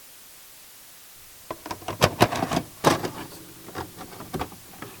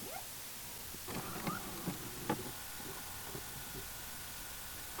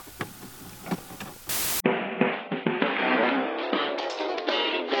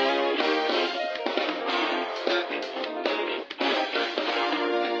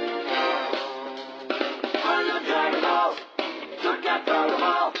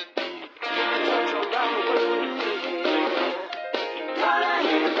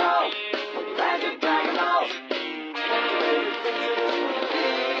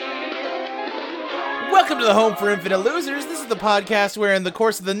Welcome to the Home for Infinite Losers. This is the podcast where in the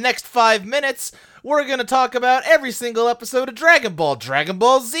course of the next 5 minutes, we're going to talk about every single episode of Dragon Ball, Dragon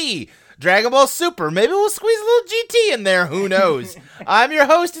Ball Z, Dragon Ball Super. Maybe we'll squeeze a little GT in there, who knows? I'm your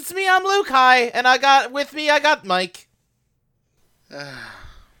host, it's me, I'm Luke, hi, and I got Mike.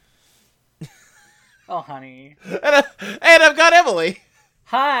 Oh, honey. And I've got Emily.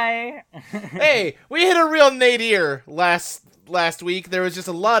 Hi. Hey, we hit a real nadir last week. There was just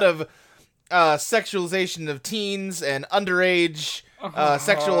a lot of sexualization of teens and underage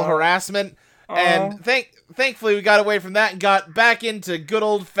sexual harassment, and thankfully we got away from that and got back into good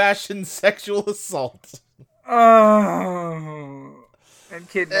old-fashioned sexual assault. And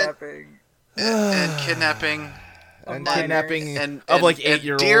kidnapping. And kidnapping. And kidnapping and like and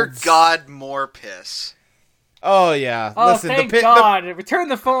 8-year-olds. Dear God, more piss. Oh, yeah. Oh, listen, thank God. Return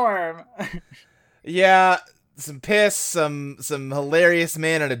the form. Yeah, some piss, some hilarious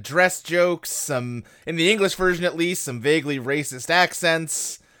man in a dress jokes, some, in the English version at least, some vaguely racist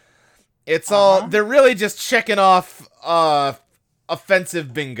accents. It's all, they're really just checking off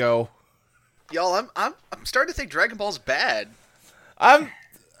offensive bingo. Y'all, I'm starting to think Dragon Ball's bad. I'm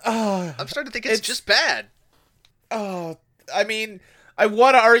starting to think it's just bad. Oh, I mean, I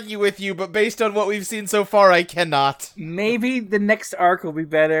want to argue with you, but based on what we've seen so far, I cannot. Maybe the next arc will be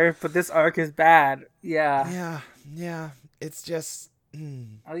better, but this arc is bad. Yeah. Yeah. It's just...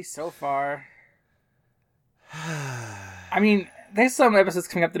 At least so far. I mean, there's some episodes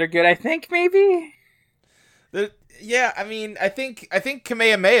coming up that are good, I think, maybe? Yeah, I mean, I think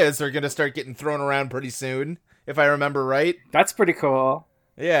Kamehamehas are going to start getting thrown around pretty soon, if I remember right. That's pretty cool.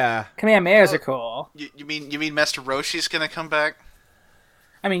 Yeah. Kamehamehas are cool. You mean Master Roshi's gonna come back?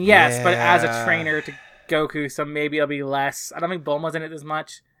 I mean, yes, but as a trainer to Goku, so maybe it'll be less. I don't think Bulma's in it as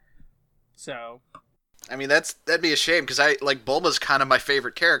much. So, I mean, that'd be a shame because Bulma's kind of my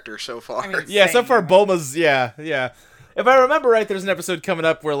favorite character so far. I mean, yeah, so far Bulma's yeah. If I remember right, there's an episode coming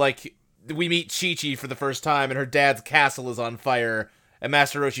up where we meet Chi-Chi for the first time and her dad's castle is on fire and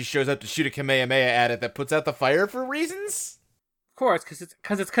Master Roshi shows up to shoot a Kamehameha at it that puts out the fire for reasons? Of course, because it's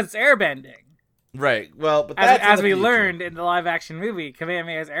airbending. Right. Well, but that's as we learned in the live-action movie,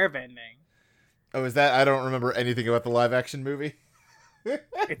 Kamehameha is airbending. Oh, is that? I don't remember anything about the live-action movie.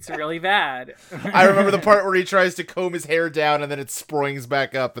 It's really bad. I remember the part where he tries to comb his hair down and then it springs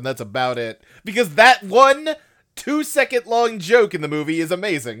back up, and that's about it. Because that 2-second long joke in the movie is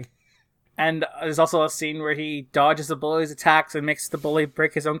amazing. And there's also a scene where he dodges the bully's attacks and makes the bully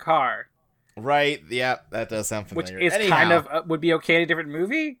break his own car. Right, yeah, that does sound familiar. Which is kind of, would be okay in a different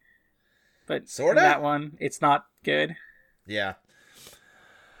movie, but sorta? that one, it's not good. Yeah.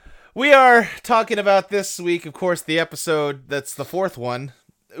 We are talking about this week, of course, the episode that's the fourth one,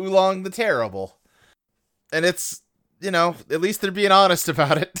 Oolong the Terrible. And it's, at least they're being honest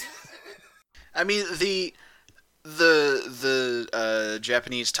about it. I mean, the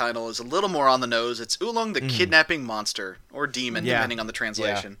Japanese title is a little more on the nose. It's Oolong the Kidnapping Monster, or Demon, depending on the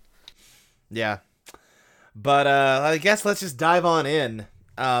translation. Yeah. But I guess let's just dive on in.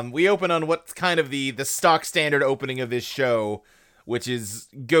 We open on what's kind of the stock standard opening of this show, which is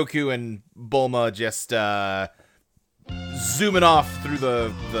Goku and Bulma just zooming off through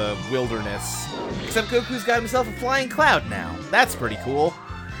the wilderness. Except Goku's got himself a flying cloud now. That's pretty cool.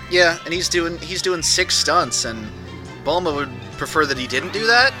 Yeah, and he's doing 6 stunts, and Bulma would prefer that he didn't do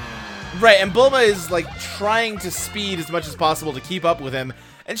that. Right, and Bulma is trying to speed as much as possible to keep up with him.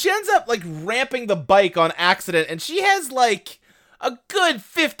 And she ends up, ramping the bike on accident, and she has, a good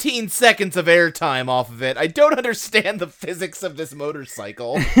 15 seconds of airtime off of it. I don't understand the physics of this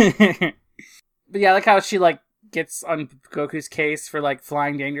motorcycle. But yeah, I like how she, gets on Goku's case for,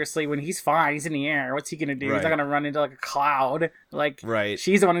 flying dangerously when he's fine. He's in the air. What's he gonna do? Right. He's not gonna run into, a cloud. Right.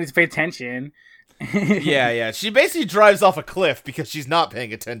 She's the one who needs to pay attention. Yeah. She basically drives off a cliff because she's not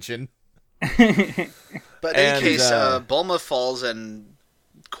paying attention. But in any case, Bulma falls and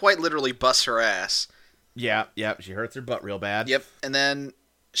quite literally busts her ass. Yeah, she hurts her butt real bad. Yep, and then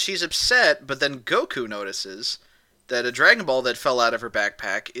she's upset, but then Goku notices that a Dragon Ball that fell out of her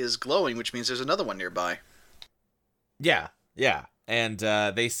backpack is glowing, which means there's another one nearby. Yeah, and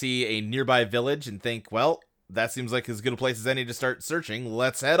they see a nearby village and think, well, that seems like as good a place as any to start searching.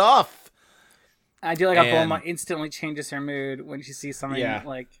 Let's head off. I do like how Bulma instantly changes her mood when she sees something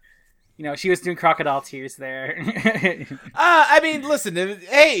she was doing crocodile tears there. I mean, listen,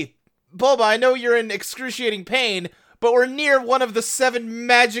 hey, Bulma, I know you're in excruciating pain, but we're near one of the 7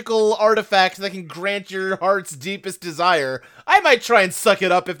 magical artifacts that can grant your heart's deepest desire. I might try and suck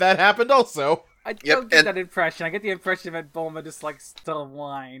it up if that happened also. I don't get that impression. I get the impression that Bulma just likes to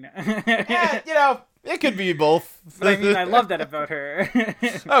whine. Yeah, it could be both. But I mean, I love that about her.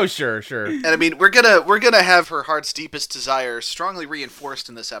 Oh, sure. And I mean, we're gonna have her heart's deepest desire strongly reinforced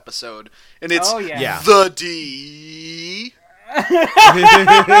in this episode, and it's the D.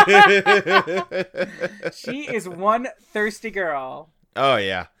 She is one thirsty girl. Oh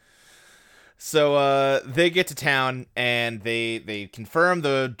yeah. So they get to town and they confirm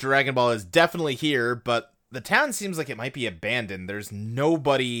the Dragon Ball is definitely here, but the town seems like it might be abandoned. There's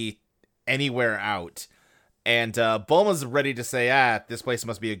nobody anywhere out. And Bulma's ready to say, this place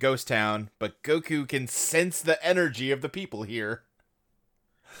must be a ghost town, but Goku can sense the energy of the people here.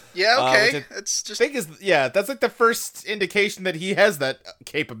 Yeah, okay. It's just that's like the first indication that he has that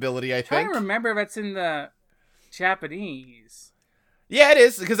capability, I think. I'm trying to remember if it's in the Japanese. Yeah, it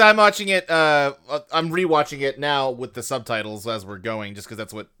is, because I'm watching it, I'm rewatching it now with the subtitles as we're going, just because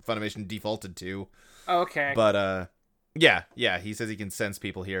that's what Funimation defaulted to. Okay. But, yeah, he says he can sense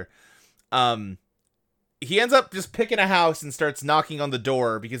people here. He ends up just picking a house and starts knocking on the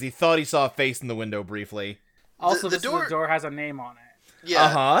door, because he thought he saw a face in the window briefly. Also, the door has a name on it. Yeah.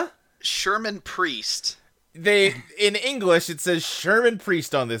 Uh-huh. Sherman Priest. In English, it says Sherman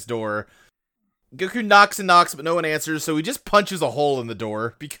Priest on this door. Goku knocks and knocks, but no one answers, so he just punches a hole in the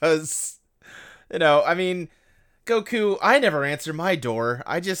door, because, Goku, I never answer my door.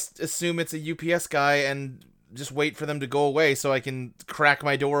 I just assume it's a UPS guy and just wait for them to go away so I can crack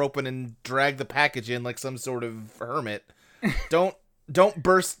my door open and drag the package in like some sort of hermit. Don't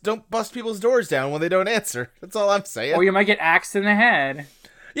bust people's doors down when they don't answer. That's all I'm saying. Or you might get axed in the head.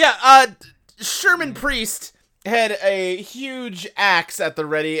 Yeah, Sherman Priest had a huge axe at the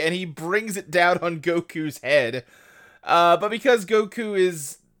ready, and he brings it down on Goku's head. But because Goku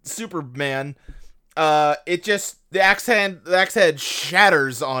is Superman, the axe head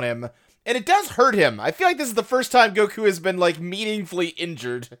shatters on him, and it does hurt him. I feel like this is the first time Goku has been meaningfully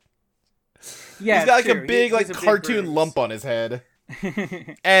injured. Yeah, he's got a big cartoon lump on his head.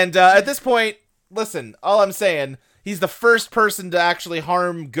 And at this point, listen, all I'm saying, he's the first person to actually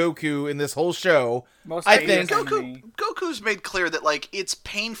harm Goku in this whole show. I think Goku's made clear that it's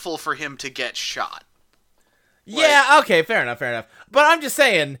painful for him to get shot. Yeah, okay, fair enough. But I'm just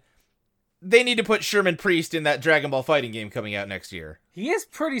saying, they need to put Sherman Priest in that Dragon Ball fighting game coming out next year. He is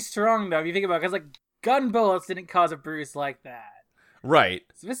pretty strong though, if you think about it, because gun bullets didn't cause a bruise like that. Right.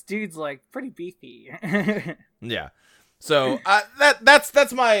 So this dude's pretty beefy. Yeah. So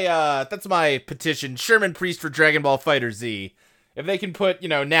that's my petition. Sherman Priest for Dragon Ball Fighter Z. If they can put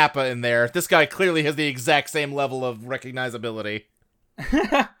Nappa in there, this guy clearly has the exact same level of recognizability.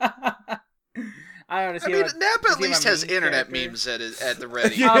 I Nappa at least has internet memes at the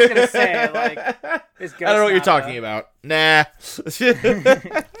ready. I was gonna say I don't know what you're talking about. Nah.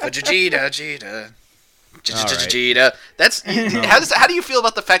 Vegeta. That's how do you feel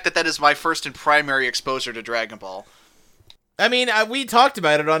about the fact that is my first and primary exposure to Dragon Ball? I mean, we talked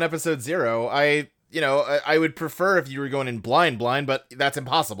about it on episode 0. I would prefer if you were going in blind, but that's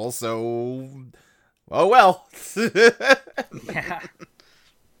impossible, so... Oh, well. Yeah.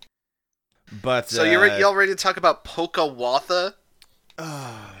 But, so y'all ready to talk about Pokawatha?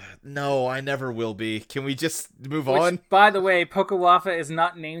 No, I never will be. Can we just move on? By the way, Pokawatha is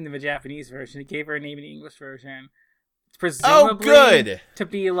not named in the Japanese version. It gave her a name in the English version. It's presumably good! To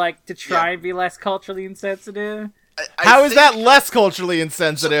be to try and be less culturally insensitive. How is that less culturally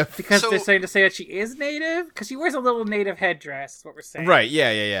insensitive? Because they're saying to say that she is native? Because she wears a little native headdress, is what we're saying. Right,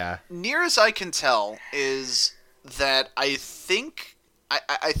 yeah. Near as I can tell is that I think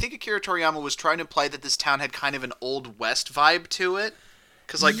Akira Toriyama was trying to imply that this town had kind of an Old West vibe to it.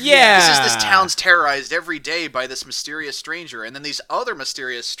 Because, this town's terrorized every day by this mysterious stranger, and then these other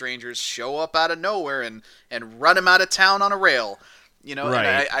mysterious strangers show up out of nowhere and run him out of town on a rail.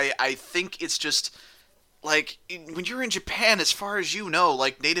 Right. And I think it's just... when you're in Japan, as far as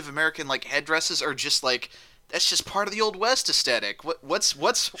Native American headdresses are just that's just part of the Old West aesthetic. What's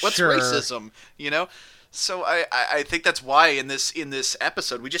sure. racism? So I think that's why in this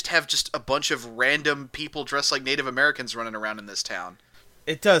episode we just have a bunch of random people dressed like Native Americans running around in this town.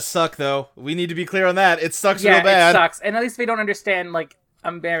 It does suck though. We need to be clear on that. It sucks real bad. Yeah, it sucks. And at least they don't understand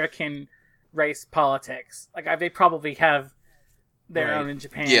American race politics. They probably have their own in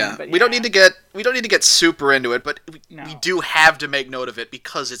Japan. Yeah, but we don't need to get super into it, but we do have to make note of it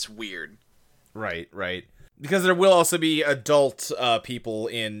because it's weird. Right. Because there will also be adult people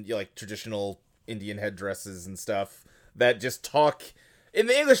in traditional Indian headdresses and stuff that just talk, in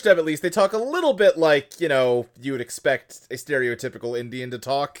the English dub at least, they talk a little bit you would expect a stereotypical Indian to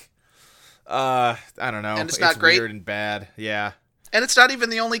talk. I don't know. And it's not great. Weird and bad. Yeah. And it's not even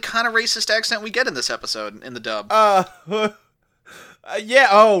the only kind of racist accent we get in this episode, in the dub. Yeah,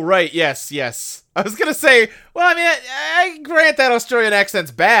 oh, right, yes. I was gonna say, well, I mean, I grant that Australian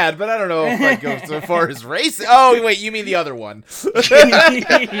accent's bad, but I don't know if I'd go so far as racist. Oh, wait, you mean the other one.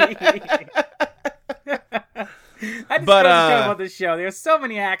 I just about this show. There's so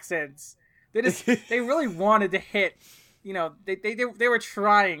many accents. They really wanted to hit. You know, they were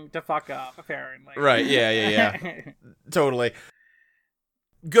trying to fuck up, apparently. Right? Yeah. Totally.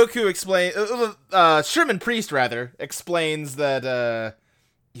 Goku Sherman Priest rather explains that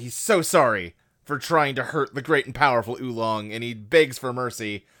he's so sorry for trying to hurt the great and powerful Oolong, and he begs for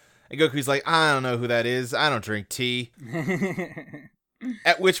mercy. And Goku's like, I don't know who that is. I don't drink tea.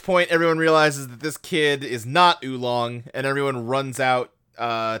 At which point, everyone realizes that this kid is not Oolong, and everyone runs out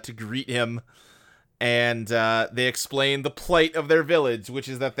to greet him. And they explain the plight of their village, which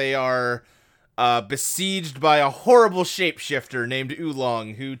is that they are besieged by a horrible shapeshifter named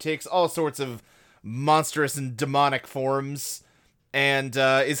Oolong, who takes all sorts of monstrous and demonic forms, and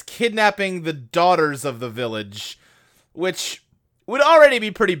is kidnapping the daughters of the village, which would already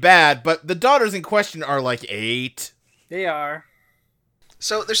be pretty bad, but the daughters in question are like 8. They are.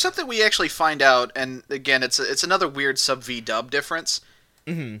 So there's something we actually find out, and again, it's another weird sub-V dub difference.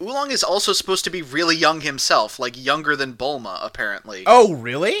 Mm-hmm. Oolong is also supposed to be really young himself, like younger than Bulma, apparently. Oh,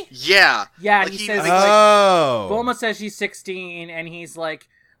 really? Yeah. Yeah, like he says, oh. Bulma says she's 16, and he's like,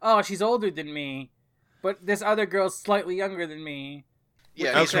 oh, she's older than me, but this other girl's slightly younger than me.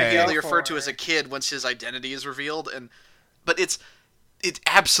 Yeah, he's repeatedly referred to as a kid once his identity is revealed, but it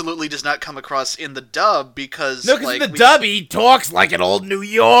absolutely does not come across in the dub because... No, because in the dub he talks like an old New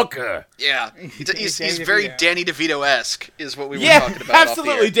Yorker. Yeah, he's very Danny DeVito-esque, is what we were talking about.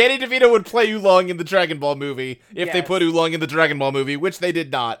 Absolutely. Danny DeVito would play Oolong in the Dragon Ball movie if they put Oolong in the Dragon Ball movie, which they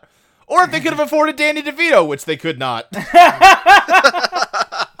did not. Or if they could have afforded Danny DeVito, which they could not.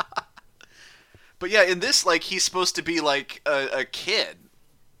 But yeah, in this, like, he's supposed to be like a kid.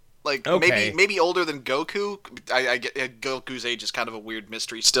 Like, maybe older than Goku. I get Goku's age is kind of a weird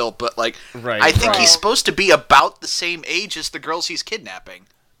mystery still, but, like, I think he's supposed to be about the same age as the girls he's kidnapping.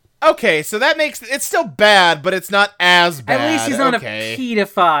 Okay, so that makes... It's still bad, but it's not as bad. At least he's not a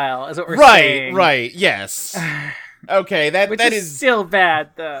pedophile, is what we're saying. Right, yes. Okay, that is... still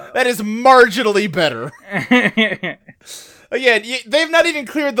bad, though. That is marginally better. Again, they've not even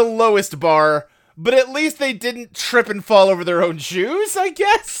cleared the lowest bar... But at least they didn't trip and fall over their own shoes, I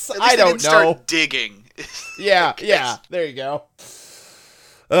guess? I don't know. Start digging. Yeah, there you go.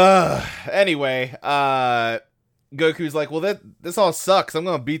 Anyway, Goku's like, well, this all sucks. I'm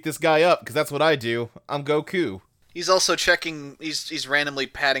gonna beat this guy up, because that's what I do. I'm Goku. He's also checking, he's randomly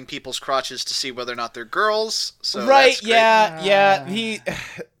patting people's crotches to see whether or not they're girls. So right, that's great. Yeah,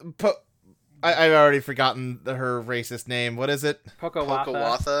 I've already forgotten her racist name. What is it?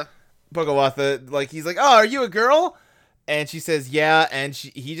 Pokowatha. Pokowatha, like, he's like, oh, are you a girl? And she says, yeah, and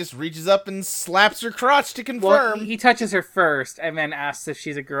he just reaches up and slaps her crotch to confirm. Well, he touches her first, and then asks if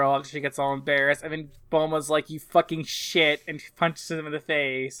she's a girl, and she gets all embarrassed, and then Bulma's like, you fucking shit, and punches him in the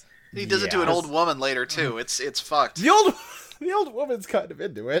face. He does it to an old woman later, too. It's fucked. The old woman's kind of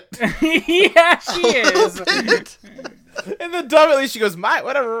into it. Yeah, she is. In the dub, at least she goes,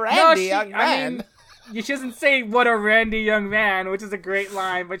 what a randy young man. I mean, she doesn't say, what a randy young man, which is a great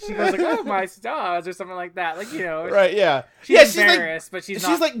line, but she goes like, oh, my stars, or something like that. Like, you know. Right, yeah. She's embarrassed, but she's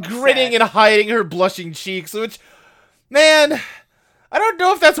not like upset. grinning and hiding her blushing cheeks, which, man, I don't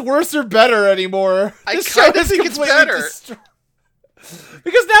know if that's worse or better anymore. I kind of think it's better.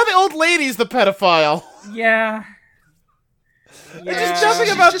 Because now the old lady's the pedophile. Yeah. Just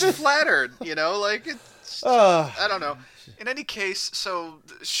nothing about just flattered, you know? Like, it's... I don't know. In any case, so,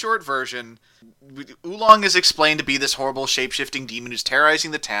 short version, Oolong is explained to be this horrible shape-shifting demon who's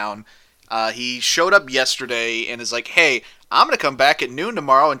terrorizing the town. He showed up yesterday and is like, hey, I'm going to come back at noon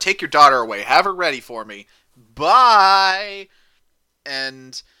tomorrow and take your daughter away. Have her ready for me. Bye!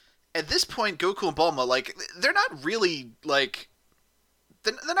 And at this point, Goku and Bulma, like, they're not really, like...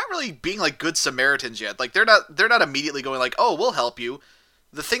 They're not really being, like, good Samaritans yet. Like, they're not immediately going like, oh, we'll help you.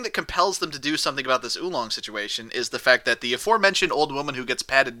 The thing that compels them to do something about this Oolong situation is the fact that the aforementioned old woman who gets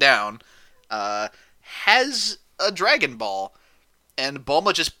patted down has a Dragon Ball. And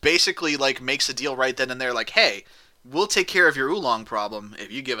Bulma just basically, like, makes a deal right then and there, like, hey, we'll take care of your Oolong problem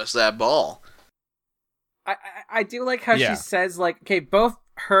if you give us that ball. I do like how she says, like, okay, both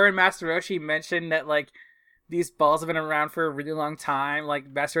her and Master Roshi mentioned that, like, these balls have been around for a really long time. Like,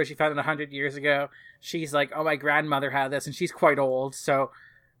 Master Roshi found it 100 years ago. She's like, oh, my grandmother had this, and she's quite old, so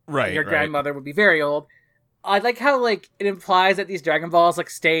your grandmother would be very old. I like how like it implies that these Dragon Balls like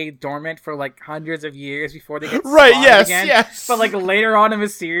stay dormant for like hundreds of years before they get right. Yes, again. Yes. But like later on in the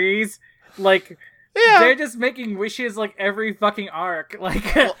series, like they're just making wishes like every fucking arc.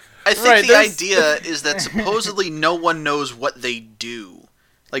 Like, well, I think the idea is that supposedly no one knows what they do.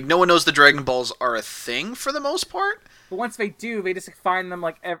 Like no one knows the Dragon Balls are a thing for the most part. But once they do, they just find them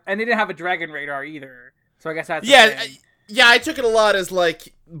like, and they didn't have a dragon radar either. So I guess that's Yeah, I took it a lot as,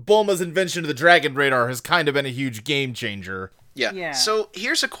 like, Bulma's invention of the Dragon Radar has kind of been a huge game changer. Yeah. So,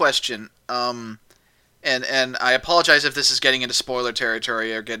 here's a question. And I apologize if this is getting into spoiler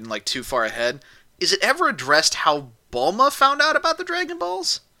territory or getting, like, too far ahead. Is it ever addressed how Bulma found out about the Dragon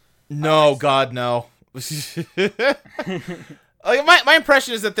Balls? No, God, no. My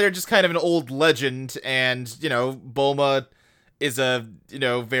impression is that they're just kind of an old legend, and, Bulma is a,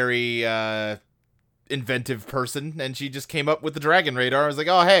 very, inventive person, and she just came up with the Dragon Radar. I was like,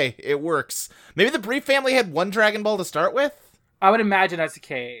 oh, hey, it works. Maybe the Brief family had one Dragon Ball to start with? I would imagine that's the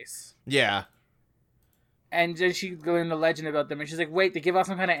case. Yeah. And then she learned the legend about them, and she's like, wait, they give off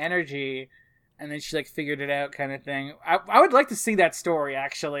some kind of energy, and then she, like, figured it out kind of thing. I would like to see that story,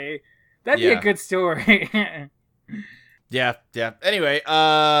 actually. That'd be a good story. Yeah. Anyway,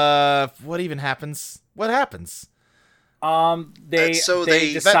 what even happens? What happens? They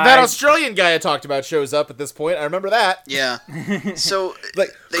decide... that Australian guy I talked about shows up at this point. I remember that. Yeah. So like,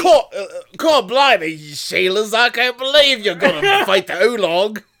 God blimey, you sailors! I can't believe you're gonna fight the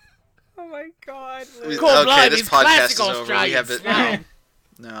Oolong. Oh my God! Okay, this podcast is over. We have it.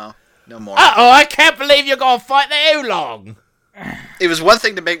 No more. I can't believe you're gonna fight the Oolong. It was one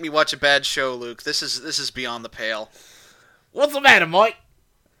thing to make me watch a bad show, Luke. This is beyond the pale. What's the matter, Mike?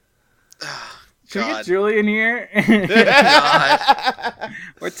 Should we get Julian here? God.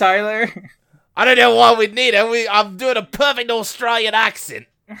 Or Tyler? I don't know why we'd need him. I'm doing a perfect Australian accent.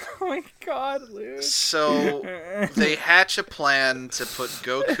 Oh my God, Luke. So, they hatch a plan to put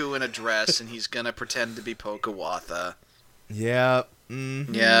Goku in a dress, and he's gonna pretend to be Pokawatha. Yep.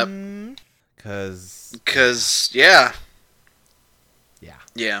 Mm-hmm. Yep. Cause, yeah. Yeah.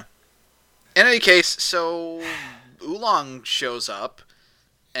 Yeah. In any case, so Oolong shows up,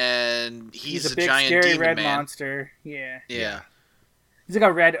 and he's a big, giant scary demon red man. monster. Yeah. He's like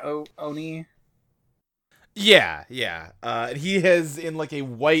a red Oni. Yeah. He is in like a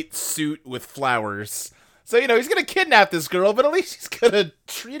white suit with flowers. So, he's gonna kidnap this girl, but at least he's gonna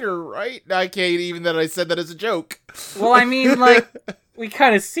treat her right. I can't even that I said that as a joke. Well, I mean, like, we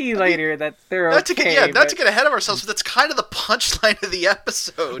kind of see later that they're not to okay. Not to get ahead of ourselves, but that's kind of the punchline of the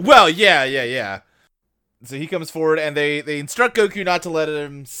episode. Well, yeah. So he comes forward, and they instruct Goku not to let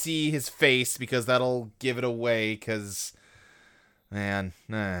him see his face, because that'll give it away, because... Man.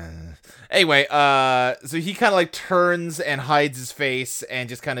 Anyway, so he kind of, like, turns and hides his face, and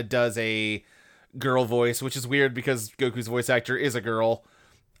just kind of does a girl voice, which is weird, because Goku's voice actor is a girl.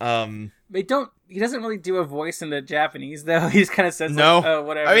 He doesn't really do a voice in the Japanese, though. He just kind of says, no. Like, oh,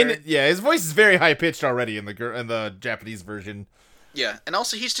 whatever. I mean, yeah, his voice is very high-pitched already in the Japanese version. Yeah, and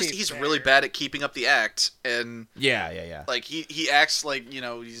also he's really bad at keeping up the act, and yeah. Like he acts like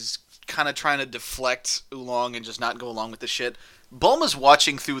he's kind of trying to deflect Oolong and just not go along with the shit. Bulma's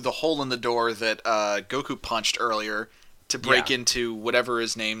watching through the hole in the door that Goku punched earlier to break into whatever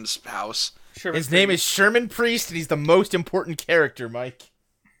his name's house. His name is Sherman Priest, and he's the most important character, Mike.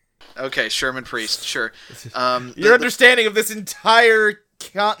 Okay, Sherman Priest, sure. Your understanding of this entire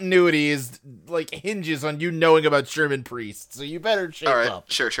continuity is like hinges on you knowing about Sherman Priest, so you better shape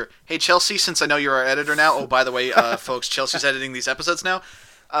up. Sure. Hey, Chelsea, since I know you're our editor now. Oh, by the way, folks, Chelsea's editing these episodes now.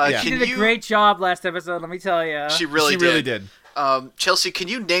 She did a great job last episode, let me tell you. She really did. Chelsea, can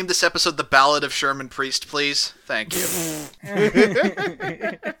you name this episode The Ballad of Sherman Priest, please? Thank you.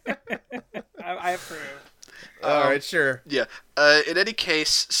 I approve. Alright, sure. Yeah. In any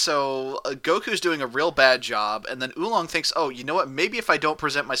case, so Goku's doing a real bad job, and then Oolong thinks, oh, you know what? Maybe if I don't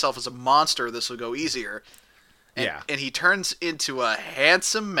present myself as a monster, this will go easier. And he turns into a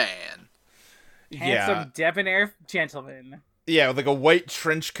handsome man. Handsome, debonair gentleman. Yeah, with like a white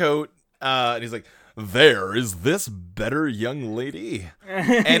trench coat, and he's like, there is this better young lady.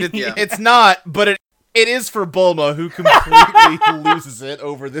 And it's not, but it is for Bulma, who completely loses it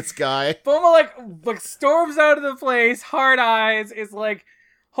over this guy. Bulma like storms out of the place, hard eyes, is like,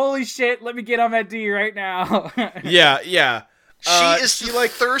 holy shit, let me get on that D right now. Yeah. She is the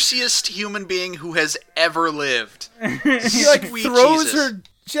thirstiest human being who has ever lived. She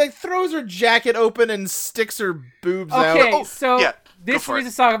throws her jacket open and sticks her boobs out. Okay, so this we need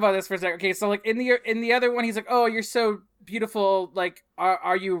to talk about this for a second. Okay, so like in the other one, he's like, "Oh, you're so beautiful, like,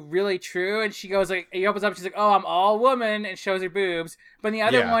 are you really true? And she goes, like, he opens up, she's like, oh, I'm all woman, and shows her boobs. But in the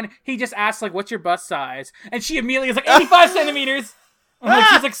other one, he just asks, like, what's your bust size? And she immediately is like, 85 centimeters! And, like,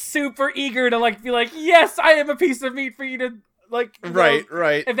 she's, like, super eager to, like, be like, yes, I am a piece of meat for you to, like, right.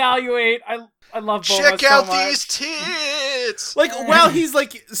 evaluate. I love Bulma Check out so much. these tits! Like, while he's,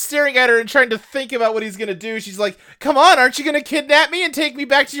 like, staring at her and trying to think about what he's gonna do, she's like, come on, aren't you gonna kidnap me and take me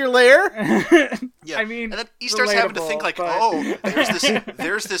back to your lair? Yeah, I mean, and then he starts having to think, like, but... oh,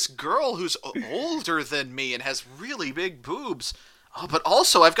 there's this girl who's older than me and has really big boobs. Oh, but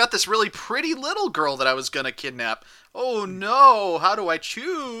also, I've got this really pretty little girl that I was gonna kidnap. Oh no, how do I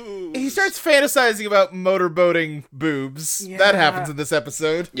choose? He starts fantasizing about motorboating boobs. Yeah. That happens in this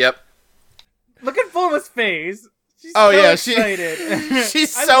episode. Yep. Look at Bulma's face. She's excited.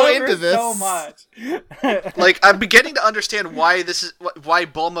 She's so into this so much. Like, I'm beginning to understand why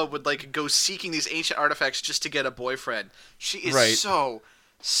Bulma would, like, go seeking these ancient artifacts just to get a boyfriend. She is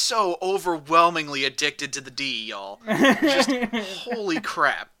so overwhelmingly addicted to the D, y'all. Just holy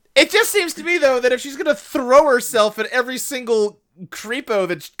crap. It just seems to me, though, that if she's gonna throw herself at every single creepo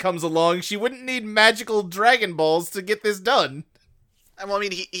that comes along, she wouldn't need magical Dragon Balls to get this done. Well, I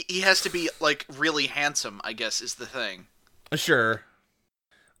mean, he has to be, like, really handsome, I guess, is the thing. Sure.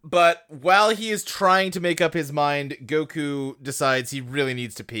 But while he is trying to make up his mind, Goku decides he really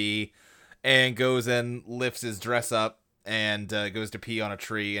needs to pee, and goes and lifts his dress up, and goes to pee on a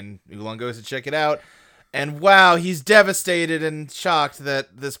tree, and Oolong goes to check it out. And wow, he's devastated and shocked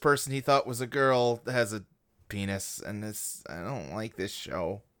that this person he thought was a girl has a penis, and I don't like this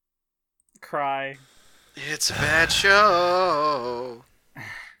show. Cry. It's a bad show.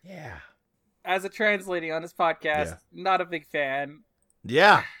 Yeah. As a trans lady on this podcast, not a big fan.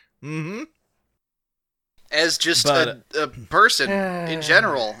 Yeah. Mm-hmm. As just a person in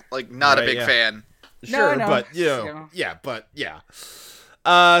general, like, not a big fan. Sure, no. But,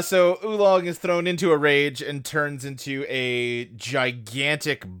 so Oolong is thrown into a rage and turns into a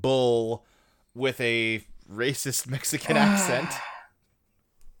gigantic bull with a racist Mexican accent.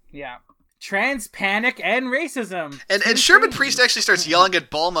 Yeah. Trans panic and racism. And Sherman Priest actually starts yelling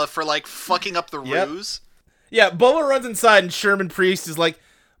at Bulma for, like, fucking up the ruse. Yeah, Bulma runs inside and Sherman Priest is like,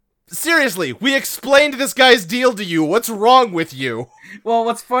 seriously, we explained this guy's deal to you. What's wrong with you? Well,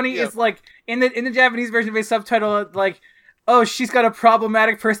 what's funny is, like, in the Japanese version, they subtitle it, like, oh, she's got a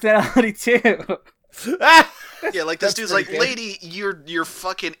problematic personality, too. Yeah, like, this dude's like, good. Lady, your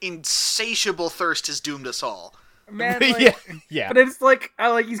fucking insatiable thirst has doomed us all. Man, like, yeah. But it's like,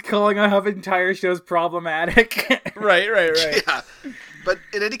 he's calling out how the entire show's problematic. Right. Yeah. But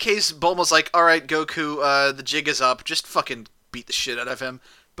in any case, Bulma's like, alright, Goku, the jig is up. Just fucking beat the shit out of him.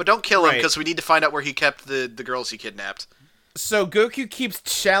 But don't kill him, because we need to find out where he kept the girls he kidnapped. So Goku keeps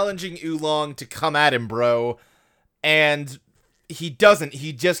challenging Oolong to come at him, bro. And he doesn't.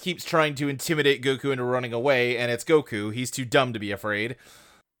 He just keeps trying to intimidate Goku into running away, and it's Goku. He's too dumb to be afraid.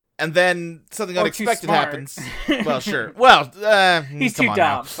 And then something unexpected happens. Well, sure. Well, he's too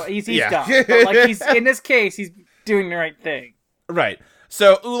dumb. He's dumb. But, like, in this case, he's doing the right thing. Right.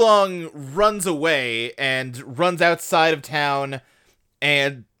 So Oolong runs away and runs outside of town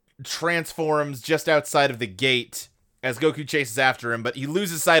and transforms just outside of the gate as Goku chases after him, but he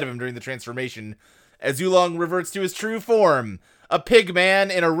loses sight of him during the transformation as Oolong reverts to his true form, a pig man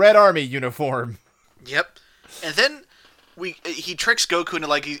in a Red Army uniform. Yep. And then he tricks Goku into,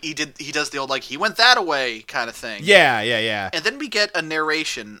 like, he does the old, like, he went that away kind of thing. Yeah. And then we get a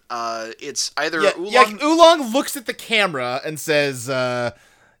narration. It's either Oolong... Yeah, Oolong looks at the camera and says,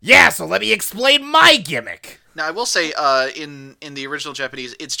 yeah, so let me explain my gimmick. Now, I will say, in the original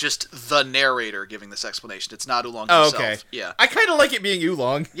Japanese, it's just the narrator giving this explanation. It's not Oolong himself. Okay. Yeah. I kind of like it being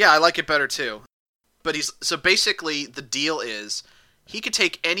Oolong. Yeah, I like it better, too. But so basically, the deal is, he could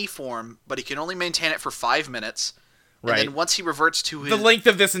take any form, but he can only maintain it for 5 minutes. Right. And then once he reverts to his... The length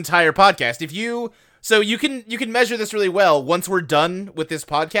of this entire podcast. So you can measure this really well. Once we're done with this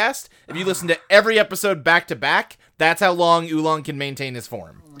podcast, if you listen to every episode back to back, that's how long Oolong can maintain his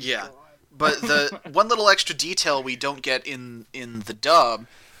form. Yeah. But the one little extra detail we don't get in the dub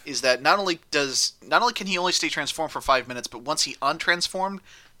is that not only can he only stay transformed for 5 minutes, but once he untransformed,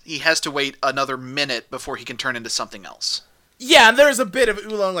 he has to wait another minute before he can turn into something else. Yeah, and there's a bit of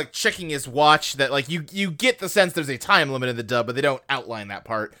Oolong, like, checking his watch that, like, you get the sense there's a time limit in the dub, but they don't outline that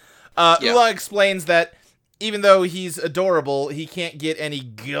part. Oolong explains that even though he's adorable, he can't get any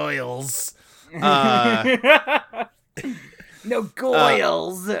goils. No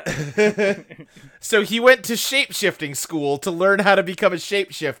goils. So he went to shapeshifting school to learn how to become a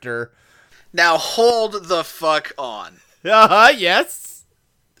shapeshifter. Now hold the fuck on. Yes.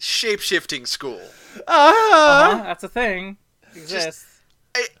 Shape-shifting school. That's a thing. It exists.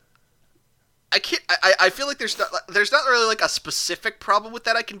 I can't. I feel like there's not really like a specific problem with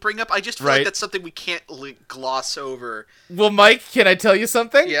that I can bring up. I just feel like that's something we can't gloss over. Well, Mike, can I tell you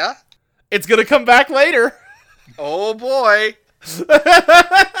something? Yeah. It's gonna come back later. Oh boy. It's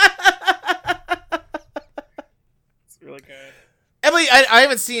really good. Emily, I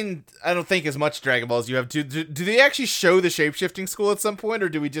haven't seen, I don't think, as much Dragon Ball as you have. Do they actually show the shapeshifting school at some point, or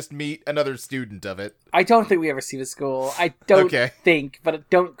do we just meet another student of it? I don't think we ever see the school. I don't think, but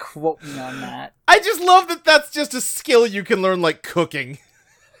don't quote me on that. I just love that that's just a skill you can learn, like cooking.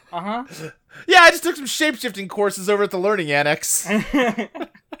 Uh-huh. Yeah, I just took some shapeshifting courses over at the Learning Annex. I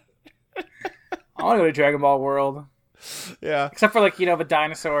want to go to Dragon Ball World. Yeah. Except for, like, you know, the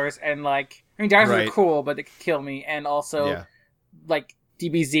dinosaurs, and, like, I mean, dinosaurs are cool, but they could kill me, and also, like,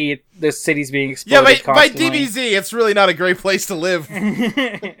 DBZ, the city's being exploded by DBZ, it's really not a great place to live.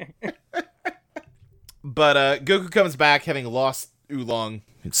 But Goku comes back having lost Oolong,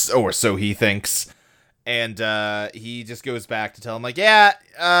 or so he thinks, and he just goes back to tell him, like,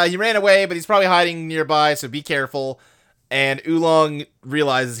 he ran away, but he's probably hiding nearby, so be careful. And Oolong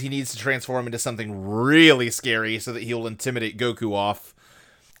realizes he needs to transform into something really scary so that he'll intimidate Goku off.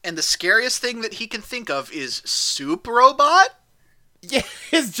 And the scariest thing that he can think of is Soup Robot? Yeah,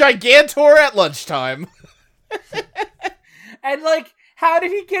 his Gigantor at lunchtime. And, like, how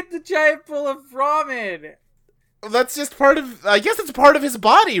did he get the giant bowl of ramen? That's just part of, I guess it's part of his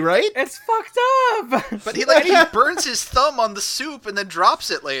body, right? It's fucked up! But he burns his thumb on the soup and then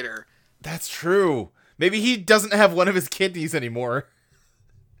drops it later. That's true. Maybe he doesn't have one of his kidneys anymore.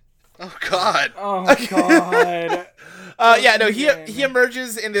 Oh, God. Oh, God. He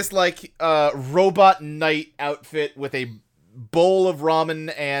emerges in this, like, robot knight outfit with a bowl of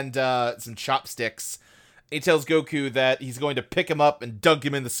ramen and some chopsticks. He tells Goku that he's going to pick him up and dunk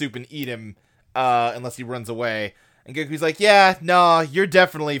him in the soup and eat him, unless he runs away. And Goku's like, yeah, no, you're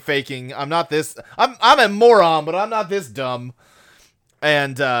definitely faking. I'm not this... I'm a moron, but I'm not this dumb.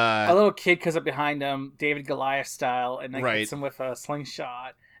 And a little kid comes up behind him, David Goliath style, and then hits him with a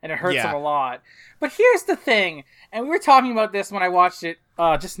slingshot, and it hurts him a lot. But here's the thing, and we were talking about this when I watched it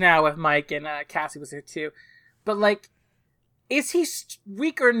just now with Mike, and Cassie was here too. But, like, is he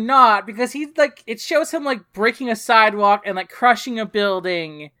weak or not? Because he's like, it shows him, like, breaking a sidewalk and, like, crushing a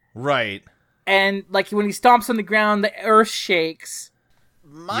building. Right. And, like, when he stomps on the ground, the earth shakes.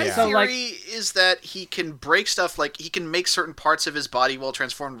 My theory is that he can break stuff, like, he can make certain parts of his body well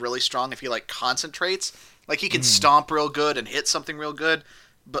transformed really strong if he, like, concentrates. Like, he can stomp real good and hit something real good.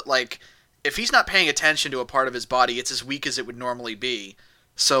 But, like, if he's not paying attention to a part of his body, it's as weak as it would normally be.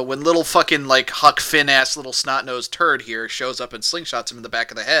 So when little fucking, like, Huck Finn-ass little snot-nosed turd here shows up and slingshots him in the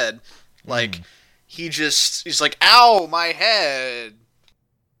back of the head, like, he's like, ow, my head.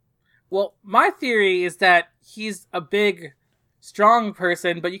 Well, my theory is that he's a big... strong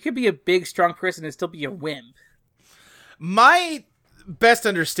person, but you could be a big, strong person and still be a wimp. My best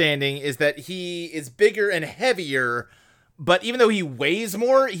understanding is that he is bigger and heavier, but even though he weighs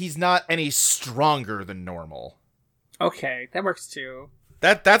more, he's not any stronger than normal. Okay, that works too.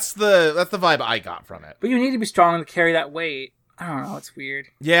 That's the vibe I got from it. But you need to be strong to carry that weight. I don't know, it's weird.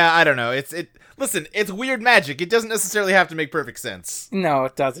 Yeah, I don't know. Listen, it's weird magic. It doesn't necessarily have to make perfect sense. No,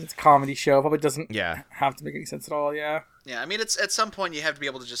 it doesn't. It's a comedy show. It probably doesn't have to make any sense at all, yeah. Yeah, I mean, it's at some point you have to be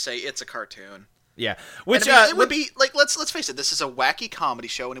able to just say it's a cartoon. Yeah, which it would be like let's face it, this is a wacky comedy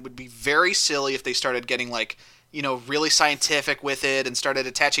show, and it would be very silly if they started getting like really scientific with it and started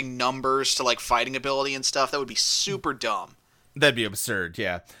attaching numbers to like fighting ability and stuff. That would be super dumb. That'd be absurd.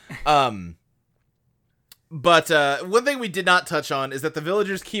 Yeah. But one thing we did not touch on is that the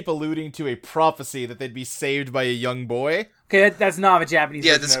villagers keep alluding to a prophecy that they'd be saved by a young boy. Okay, that's not a Japanese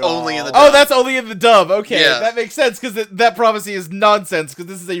version that's at only all. in the dub. Oh, that's only in the dub. Okay, Yeah. that makes sense, because that prophecy is nonsense, because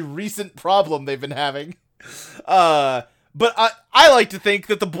this is a recent problem they've been having. But I like to think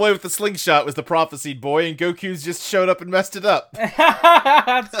that the boy with the slingshot was the prophesied boy, and Goku's just showed up and messed it up.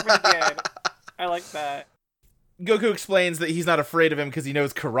 That's pretty good. I like that. Goku explains that he's not afraid of him because he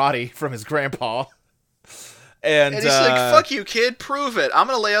knows karate from his grandpa. And he's like, fuck you, kid, prove it. I'm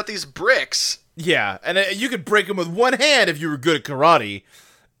gonna lay out these bricks. Yeah, and you could break him with one hand if you were good at karate.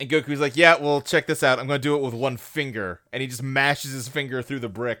 And Goku's like, yeah, well, check this out. I'm gonna do it with one finger. And he just mashes his finger through the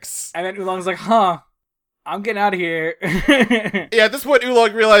bricks. And then Oolong's like, I'm getting out of here. Yeah, at this point,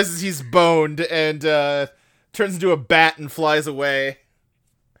 Oolong realizes he's boned and turns into a bat and flies away.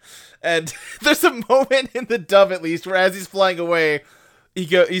 And there's a moment in the dub, at least, where as he's flying away,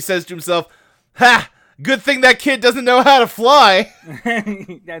 he says to himself, "Ha! Good thing that kid doesn't know how to fly.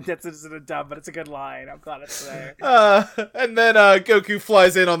 That's just dumb, but it's a good line. I'm glad it's there. And then Goku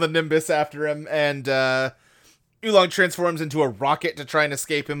flies in on the Nimbus after him, and Oolong transforms into a rocket to try and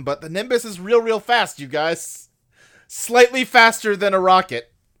escape him, but the Nimbus is real fast, you guys. Slightly faster than a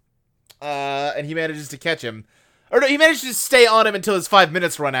rocket. And he manages to catch him. Or no, he manages to stay on him until his 5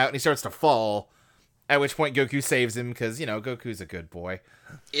 minutes run out, and he starts to fall. At which point Goku saves him, because, Goku's a good boy.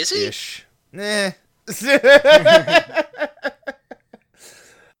 Is he? Ish. But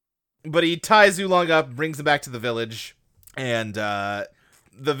he ties Oolong up, brings him back to the village, and the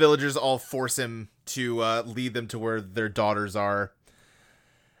villagers all force him to lead them to where their daughters are.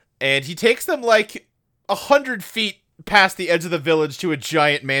 And he takes them 100 feet past the edge of the village to a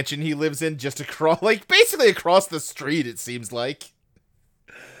giant mansion he lives in just across, basically across the street, it seems like.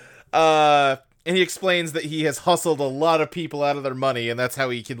 And he explains that he has hustled a lot of people out of their money, and that's how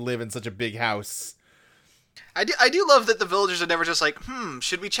he can live in such a big house. I do love that the villagers are never just like,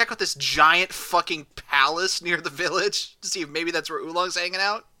 should we check out this giant fucking palace near the village to see if maybe that's where Oolong's hanging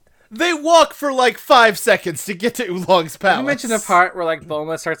out? They walk for 5 seconds to get to Oolong's palace. You mentioned the part where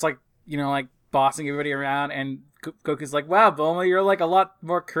Bulma starts bossing everybody around, and Goku's like, "Wow, Bulma, you're a lot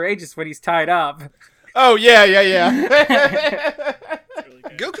more courageous when he's tied up." Oh yeah.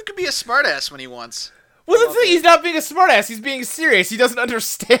 Goku could be a smartass when he wants. Well, the thing, he's not being a smartass. He's being serious. He doesn't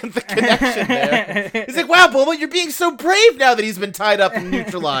understand the connection there. He's like, "Wow, Bulma, you're being so brave now that he's been tied up and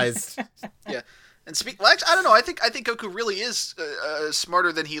neutralized." Yeah, and actually, I don't know. I think Goku really is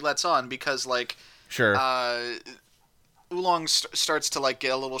smarter than he lets on, because sure. Oolong starts to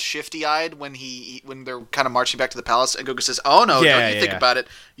get a little shifty-eyed when they're kind of marching back to the palace, and Goku says, "Oh no, don't you think about it.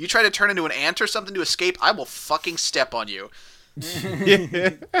 You try to turn into an ant or something to escape, I will fucking step on you."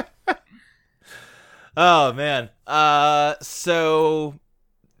 Oh man. So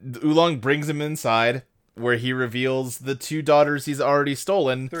Oolong brings him inside, where he reveals the 2 daughters he's already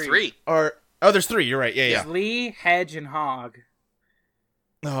stolen. 3. There's 3. You're right. Yeah. Lee, Hedge, and Hog.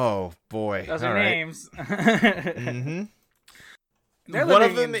 Oh boy. Those are names. Mm-hmm. They're one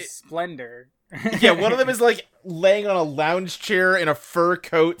living of them in splendor. Yeah, one of them is laying on a lounge chair in a fur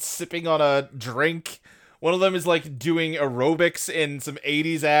coat, sipping on a drink. One of them is doing aerobics in some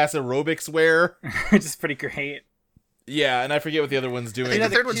 80s ass aerobics wear. Which is pretty great. Yeah, and I forget what the other one's doing. I think the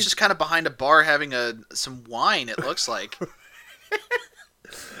third one's just kind of behind a bar having some wine, it looks like.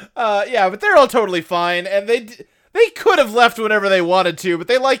 Yeah, but they're all totally fine, and they could have left whenever they wanted to, but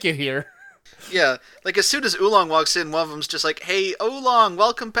they like it here. Yeah, as soon as Oolong walks in, one of them's just like, "Hey, Oolong,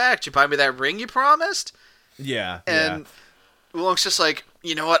 welcome back. Did you buy me that ring you promised?" Yeah. And Oolong's just like,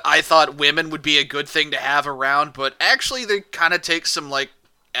 "You know what? I thought women would be a good thing to have around, but actually they kind of take some,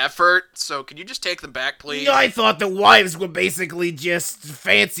 effort, so can you just take them back, please?" I thought the wives were basically just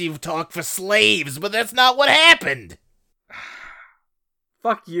fancy talk for slaves, but that's not what happened.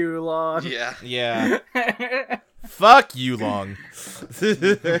 Fuck you, Oolong. Yeah. Yeah. Fuck you, Long.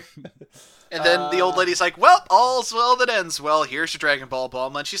 And then the old lady's like, "Well, all's well that ends well. Here's your Dragon Ball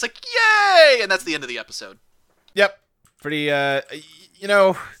Bulma." And she's like, "Yay!" And that's the end of the episode. Yep. Pretty, So,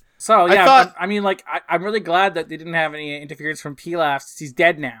 yeah, I'm really glad that they didn't have any interference from Pilaf, since he's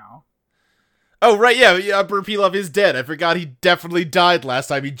dead now. Oh, right, yeah, Emperor Pilaf is dead. I forgot he definitely died last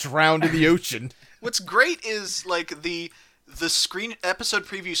time. He drowned in the ocean. What's great is, the episode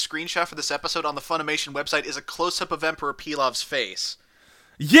preview screenshot for this episode on the Funimation website is a close-up of Emperor Pilaf's face.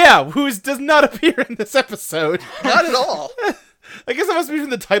 Yeah, who does not appear in this episode. Not at all. I guess it must be from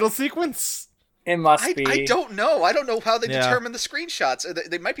the title sequence. It must be. I don't know. I don't know how they determine the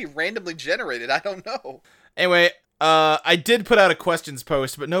screenshots. They might be randomly generated. I don't know. Anyway, I did put out a questions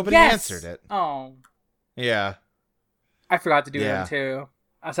post, but nobody answered it. Oh. Yeah. I forgot to do them, too.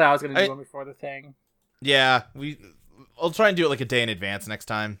 I said I was going to do one before the thing. Yeah, I'll try and do it a day in advance next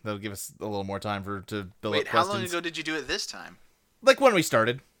time. That'll give us a little more time to build up questions. Wait, how long ago did you do it this time? When we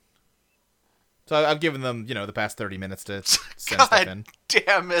started. So I've given them, the past 30 minutes to send stuff in.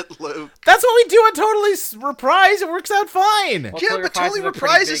 Damn it, Luke. That's what we do on Totally Reprise. It works out fine. Well, yeah, but Totally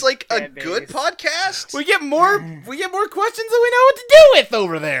Reprise is a good podcast. We get more questions than we know what to do with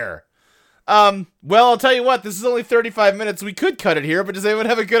over there. Well, I'll tell you what. This is only 35 minutes. We could cut it here, but does anyone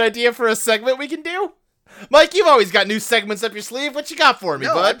have a good idea for a segment we can do? Mike, you've always got new segments up your sleeve. What you got for me,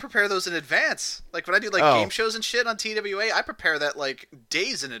 bud? I prepare those in advance. When I do game shows and shit on TWA, I prepare that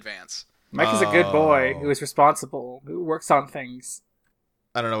days in advance. Mike is a good boy who is responsible, who works on things.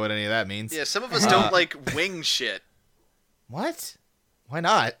 I don't know what any of that means. Yeah, some of us don't wing shit. What? Why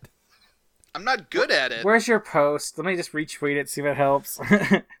not? I'm not good at it. Where's your post? Let me just retweet it, see if it helps.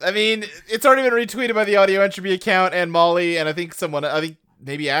 I mean, it's already been retweeted by the Audio Entropy account and Molly, and I think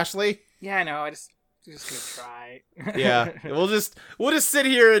maybe Ashley? Yeah, I know. Just gonna try. Yeah, we'll just sit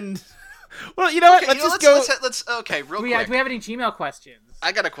here and. Well, you know what? Let's okay, real quick. Do we have any Gmail questions?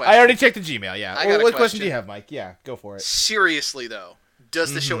 I got a question. I already checked the Gmail. Yeah. What question do you have, Mike? Yeah, go for it. Seriously though,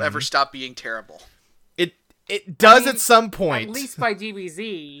 does the show ever stop being terrible? It does at some point. At least by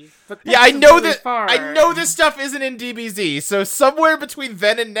DBZ. But yeah, I know really that. I know this stuff isn't in DBZ, so somewhere between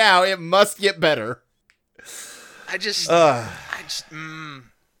then and now, it must get better.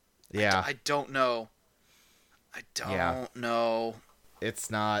 Yeah. I don't know. I don't know. It's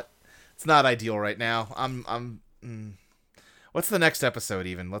not ideal right now. What's the next episode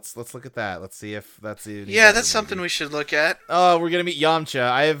even? Let's look at that. Let's see if that's it. Yeah, that's something we should look at. Oh, we're going to meet Yamcha.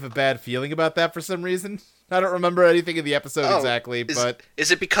 I have a bad feeling about that for some reason. I don't remember anything in the episode exactly, but is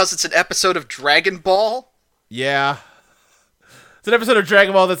it because it's an episode of Dragon Ball? Yeah. It's an episode of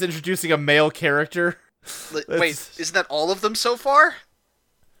Dragon Ball that's introducing a male character. Wait, isn't that all of them so far?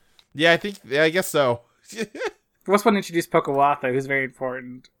 Yeah, I guess so. First one introduced Pocawatha, who's very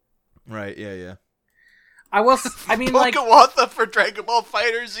important. Right, yeah. I mean, Pocawatha for Dragon Ball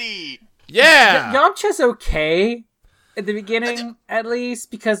Fighter Z. Yeah! Yamcha's okay at the beginning, at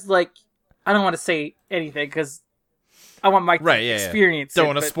least, because, like, I don't want to say anything, because I want Mike to experience it. Don't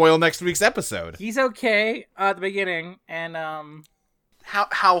want to spoil next week's episode. He's okay at the beginning, and,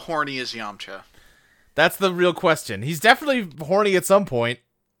 How horny is Yamcha? That's the real question. He's definitely horny at some point.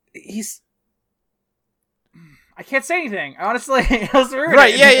 I can't say anything, honestly.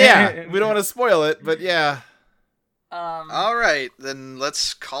 Right, yeah. We don't want to spoil it, but yeah. All right, then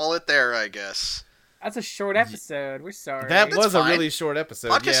let's call it there, I guess. That's a short episode. We're sorry. That was a really short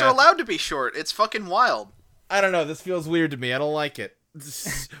episode. Podcasts are allowed to be short. It's fucking wild. I don't know. This feels weird to me. I don't like it.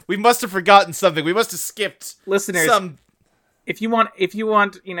 We must have forgotten something. We must have skipped listeners. If you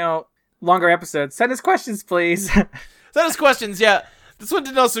want, longer episodes, send us questions, please. Send us questions. Yeah, this one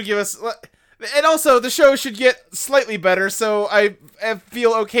did also give us. And also, the show should get slightly better, so I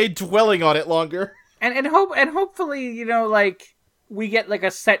feel okay dwelling on it longer. And hopefully, we get like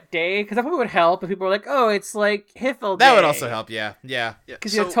a set day, because that probably would help if people were like, oh, it's like Hiffle Day. That would also help, yeah.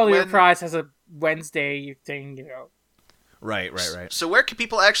 Because Totally Reprised has a Wednesday thing, Right. So where can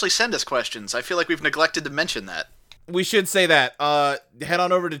people actually send us questions? I feel like we've neglected to mention that. We should say that. Head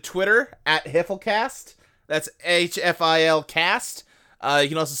on over to Twitter at Hifflecast. That's HFIL cast. You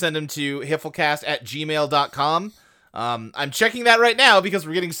can also send them to hifflecast@gmail.com. I'm checking that right now because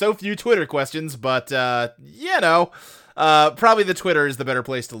we're getting so few Twitter questions, but, probably the Twitter is the better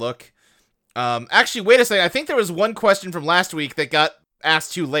place to look. Actually, wait a second. I think there was one question from last week that got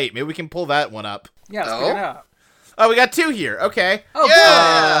asked too late. Maybe we can pull that one up. Yeah, let's pick it up. Oh, we got two here. Okay. Oh,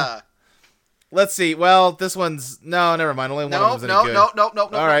 yeah! Let's see. Well, this one's... No, never mind. Only one of them's any good.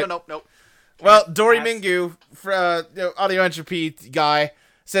 No. Well, Dory Mingu, Audio Entropy guy,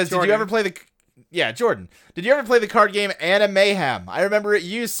 says, Jordan. Did you ever play the... Yeah, Jordan. Did you ever play the card game Anna Mayhem? I remember it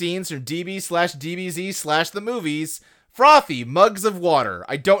used scenes from DB/DBZ/the movies. Frothy, mugs of water.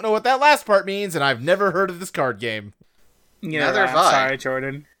 I don't know what that last part means, and I've never heard of this card game. Yeah, neither have I. Sorry,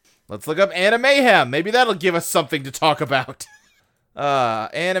 Jordan. Let's look up Anna Mayhem. Maybe that'll give us something to talk about.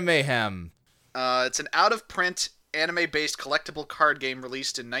 Anna Mayhem. It's an out-of-print, anime-based collectible card game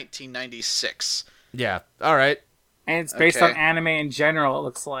released in 1996. Yeah, alright. And it's based on anime in general, it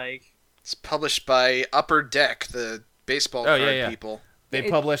looks like. It's published by Upper Deck, the baseball card people. They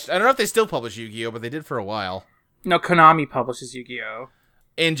published... I don't know if they still publish Yu-Gi-Oh!, but they did for a while. No, Konami publishes Yu-Gi-Oh!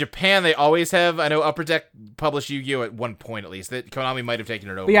 In Japan, they always have. I know Upper Deck published Yu-Gi-Oh! At one point, at least. That Konami might have taken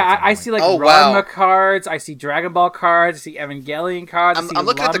it over. But yeah, I see like Ranma cards, I see Dragon Ball cards, I see Evangelion cards. I'm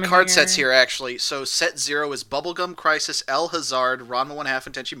looking at the card sets here, actually. So set 0 is Bubblegum Crisis, El Hazard, Ranma 1/2,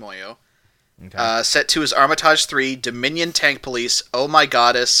 and Tenchi Muyo. Okay. Set 2 is Armitage 3, Dominion Tank Police, Oh My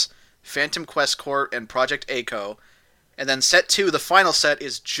Goddess, Phantom Quest Corps, and Project A-ko. And then set 2, the final set,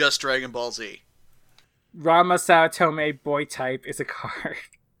 is just Dragon Ball Z. Ranma Saotome boy type is a card.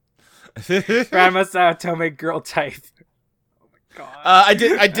 Ranma Saotome girl type. Oh my god.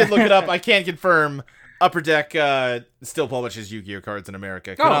 I did look it up. I can confirm Upper Deck still publishes Yu-Gi-Oh cards in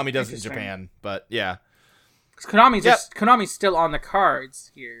America. Konami does it in Japan, but yeah. Because Konami's still on the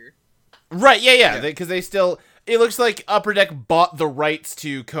cards here. Right, yeah. Because they still... It looks like Upper Deck bought the rights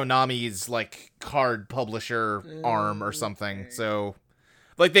to Konami's like card publisher arm or something. So...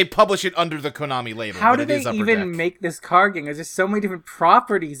 Like, they publish it under the Konami label. How do they even make this card game? There's just so many different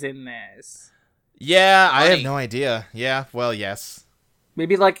properties in this. Yeah, I have no idea. Yeah, well, yes.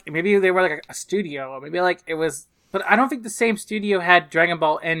 Maybe they were like a studio. Maybe like it was... But I don't think the same studio had Dragon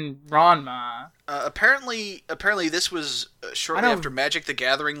Ball and Ranma. Apparently this was shortly after Magic the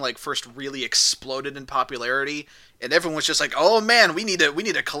Gathering like first really exploded in popularity, and everyone was just like, "Oh man, we need a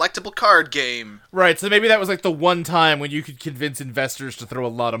collectible card game." Right, so maybe that was like the one time when you could convince investors to throw a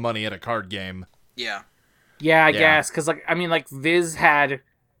lot of money at a card game. Yeah. Yeah, I guess, because like I mean, like Viz had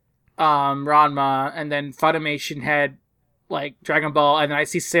Ranma, and then Funimation had like Dragon Ball, and then I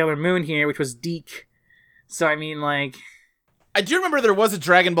see Sailor Moon here, which was Deke. So I mean, like, I do remember there was a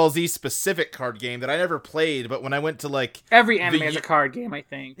Dragon Ball Z specific card game that I never played, but when I went to like every anime has a card game, I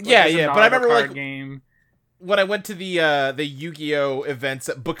think. Like, yeah, but I remember like game. When I went to the Yu-Gi-Oh events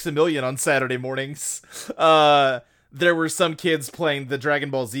at Books A Million on Saturday mornings, there were some kids playing the Dragon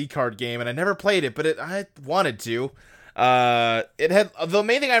Ball Z card game, and I never played it, but I wanted to. It had the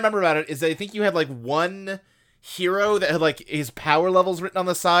main thing I remember about it is that I think you had like one hero that had like his power levels written on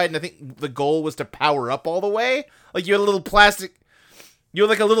the side, and I think the goal was to power up all the way. Like you had a little plastic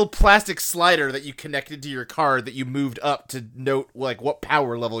slider that you connected to your card that you moved up to note like what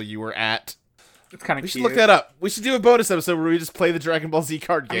power level you were at. It's kind of cute. We should look that up. We should do a bonus episode where we just play the Dragon Ball Z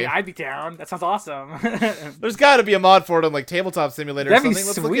card game. I mean, I'd be down. That sounds awesome. There's got to be a mod for it on like Tabletop Simulator or That'd something.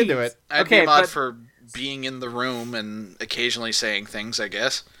 Let's look into it. I'd be a mod for being in the room and occasionally saying things, I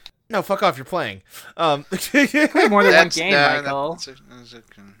guess. No, fuck off. You're playing. Play more than one game, Michael.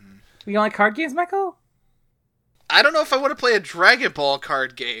 You don't like card games, Michael? I don't know if I want to play a Dragon Ball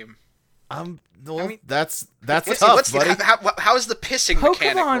card game. Well, I mean, that's tough, buddy. How is the pissing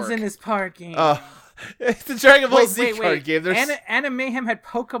mechanic Pokemon's work? in this card game. It's the Dragon Ball Z card game. There's... Anna Mayhem had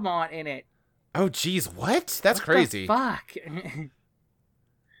Pokemon in it. Oh, jeez, what? That's crazy. Fuck.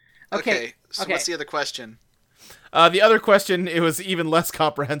 Okay, so what's the other question? The other question, it was even less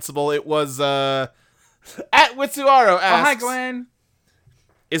comprehensible. It was, at Witsuaro asks... Oh, hi, Gwen.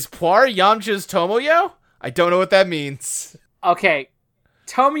 Is Poir Yamcha's Tomoyo? I don't know what that means. Okay,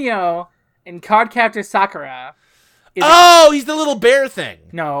 Tomio in Cardcaptor Sakura. He's the little bear thing.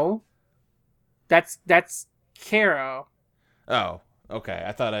 No. That's Kero. Oh, okay.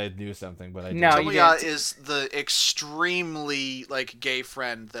 I thought I knew something, but I didn't. No, Tomoya is the extremely gay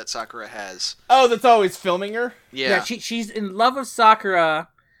friend that Sakura has. Oh, that's always filming her? Yeah, she's in love with Sakura,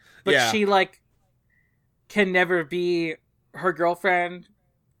 but she can never be her girlfriend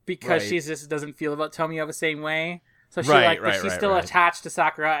because she just doesn't feel about Tomio the same way. So she's still attached to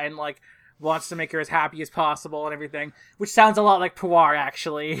Sakura and wants to make her as happy as possible and everything, which sounds a lot like Poir,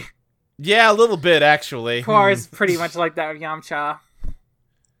 actually. Yeah, a little bit, actually. Poir is pretty much like that of Yamcha.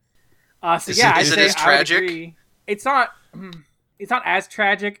 Is it as tragic? It's not as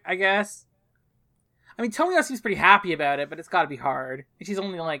tragic, I guess. I mean, Tomio seems pretty happy about it, but it's got to be hard. And she's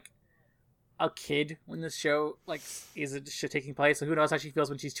only a kid when this show is a show taking place. So who knows how she feels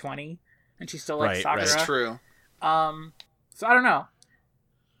when she's 20 and she's still Sakura. Right. That's true. So I don't know.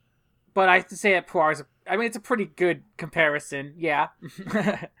 But I have to say that Poir is it's a pretty good comparison. Yeah.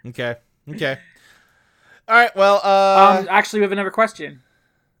 Okay. All right. Well. Actually, we have another question.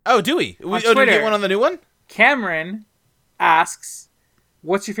 Oh, do we? Did we get one on the new one? Cameron asks,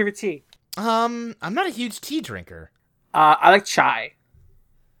 "What's your favorite tea?" I'm not a huge tea drinker. I like chai.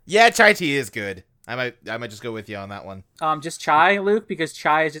 Yeah, chai tea is good. I might just go with you on that one. Just chai, Luke, because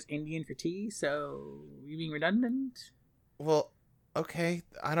chai is just Indian for tea. So you being redundant? Well, okay.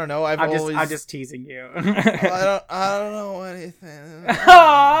 I don't know. I'm just teasing you. Well, I don't know anything.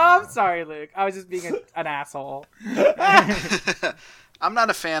 Oh, I'm sorry, Luke. I was just being an asshole. I'm not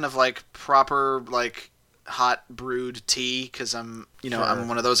a fan of proper hot brewed tea because I'm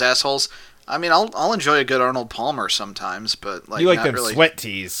one of those assholes. I mean, I'll enjoy a good Arnold Palmer sometimes, but you like not them really. Sweat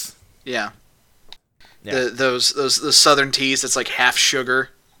teas. Yeah. Those southern teas that's half sugar.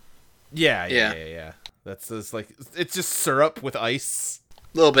 Yeah. That's it's just syrup with ice.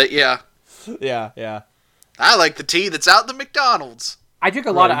 A little bit, yeah. Yeah. I like the tea that's out in the McDonald's. I drink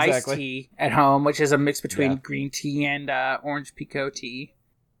a lot of iced tea at home, which is a mix between green tea and orange pekoe tea.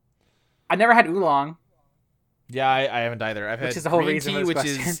 I never had oolong. Yeah, I haven't either. I've had the whole green reason tea, which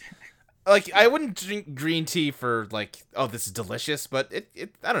is I wouldn't drink green tea for this is delicious, but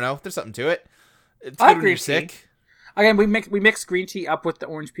it I don't know. There's something to it. It's good when you're sick. Again, we mix green tea up with the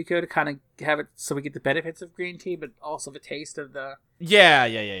orange pekoe to kind of have it so we get the benefits of green tea, but also the taste of the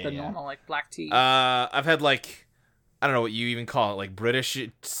normal black tea. I've had I don't know what you even call it, British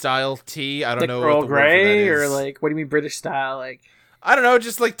style tea. I don't know. Earl Grey or what do you mean British style? I don't know,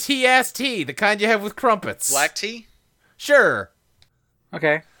 just tea ass tea, the kind you have with crumpets. Black tea? Sure.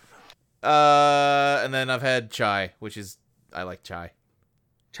 Okay. And then I've had chai, which is I like chai.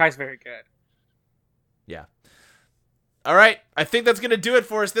 Chai's very good. Yeah. All right, I think that's gonna do it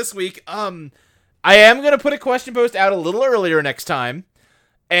for us this week. I am gonna put a question post out a little earlier next time,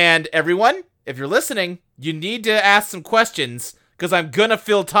 and everyone, if you're listening, you need to ask some questions, because I'm gonna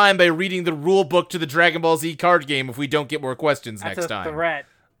fill time by reading the rule book to the Dragon Ball Z card game if we don't get more questions next time. That's a threat.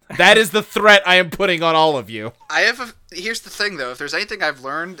 That is the threat I am putting on all of you. Here's the thing, though. If there's anything I've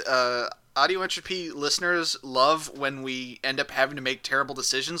learned, Audio Entropy listeners love when we end up having to make terrible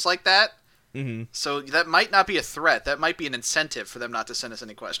decisions like that. Mm-hmm. So that might not be a threat. That might be an incentive for them not to send us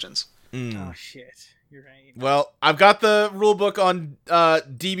any questions. Oh, shit. You're right. Well, I've got the rulebook on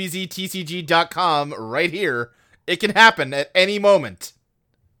dbztcg.com right here. It can happen at any moment.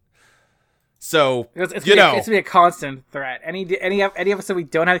 So, it's gonna be a constant threat. Any episode we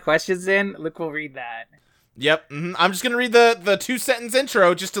don't have questions in, Luke will read that. Yep. Mm-hmm. I'm just going to read the 2-sentence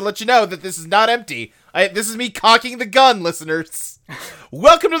intro just to let you know that this is not empty. This is me cocking the gun, listeners.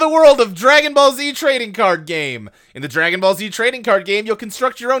 Welcome to the world of Dragon Ball Z trading card game. In the Dragon Ball Z trading card game, you'll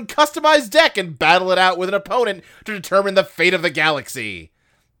construct your own customized deck and battle it out with an opponent to determine the fate of the galaxy.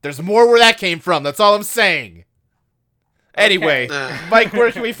 There's more where that came from, that's all I'm saying. Anyway, Mike,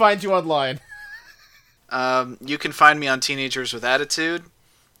 where can we find you online? You can find me on Teenagers with Attitude.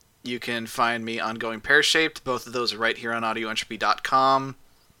 You can find me on Going Pear-Shaped. Both of those are right here on audioentropy.com.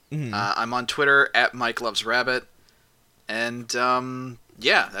 Mm-hmm. I'm on Twitter at Mike Loves Rabbit. And,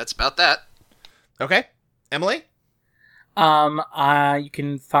 yeah, that's about that. Okay. Emily? You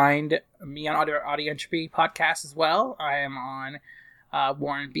can find me on Audio Entropy podcast as well. I am on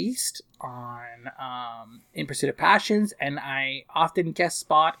War and Beast, on In Pursuit of Passions, and I often guest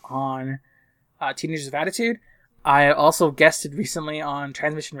spot on Teenagers of Attitude. I also guested recently on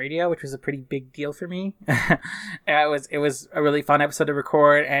Transmission Radio, which was a pretty big deal for me. It was a really fun episode to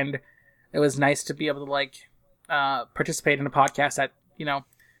record, and it was nice to be able to participate in a podcast that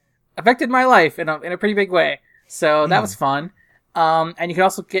affected my life in a pretty big way. So that was fun. And you can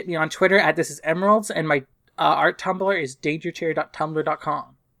also get me on Twitter at This Is Emeralds, and my art Tumblr is dangerchair.tumblr.com.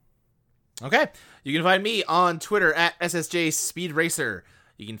 Okay, you can find me on Twitter at SSJ Speed Racer.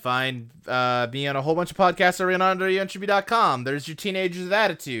 You can find me on a whole bunch of podcasts over on audioentropy.com. There's your Teenagers of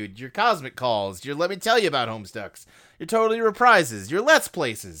Attitude, your Cosmic Calls, your Let Me Tell You About Homestucks, your Totally Reprises, your Let's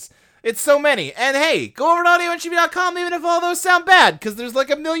Places. It's so many. And hey, go over to audioentropy.com even if all those sound bad, because there's like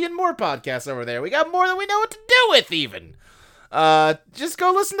a million more podcasts over there. We got more than we know what to do with even. Just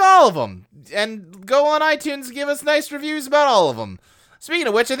go listen to all of them. And go on iTunes and give us nice reviews about all of them. Speaking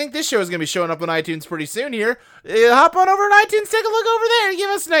of which, I think this show is going to be showing up on iTunes pretty soon here. Hop on over to iTunes, take a look over there, and give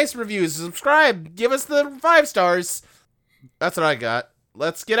us nice reviews. Subscribe, give us the 5 stars. That's what I got.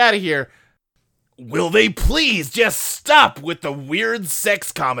 Let's get out of here. Will they please just stop with the weird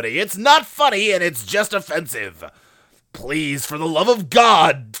sex comedy? It's not funny, and it's just offensive. Please, for the love of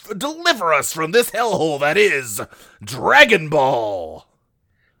God, deliver us from this hellhole that is Dragon Ball.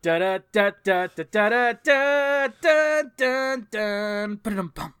 Da da da da da da da da da da.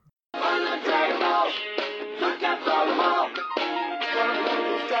 Ba-dum-bum. Dragon Ball, look out for them all.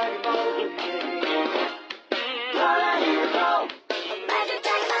 Dragon Ball, what a hero.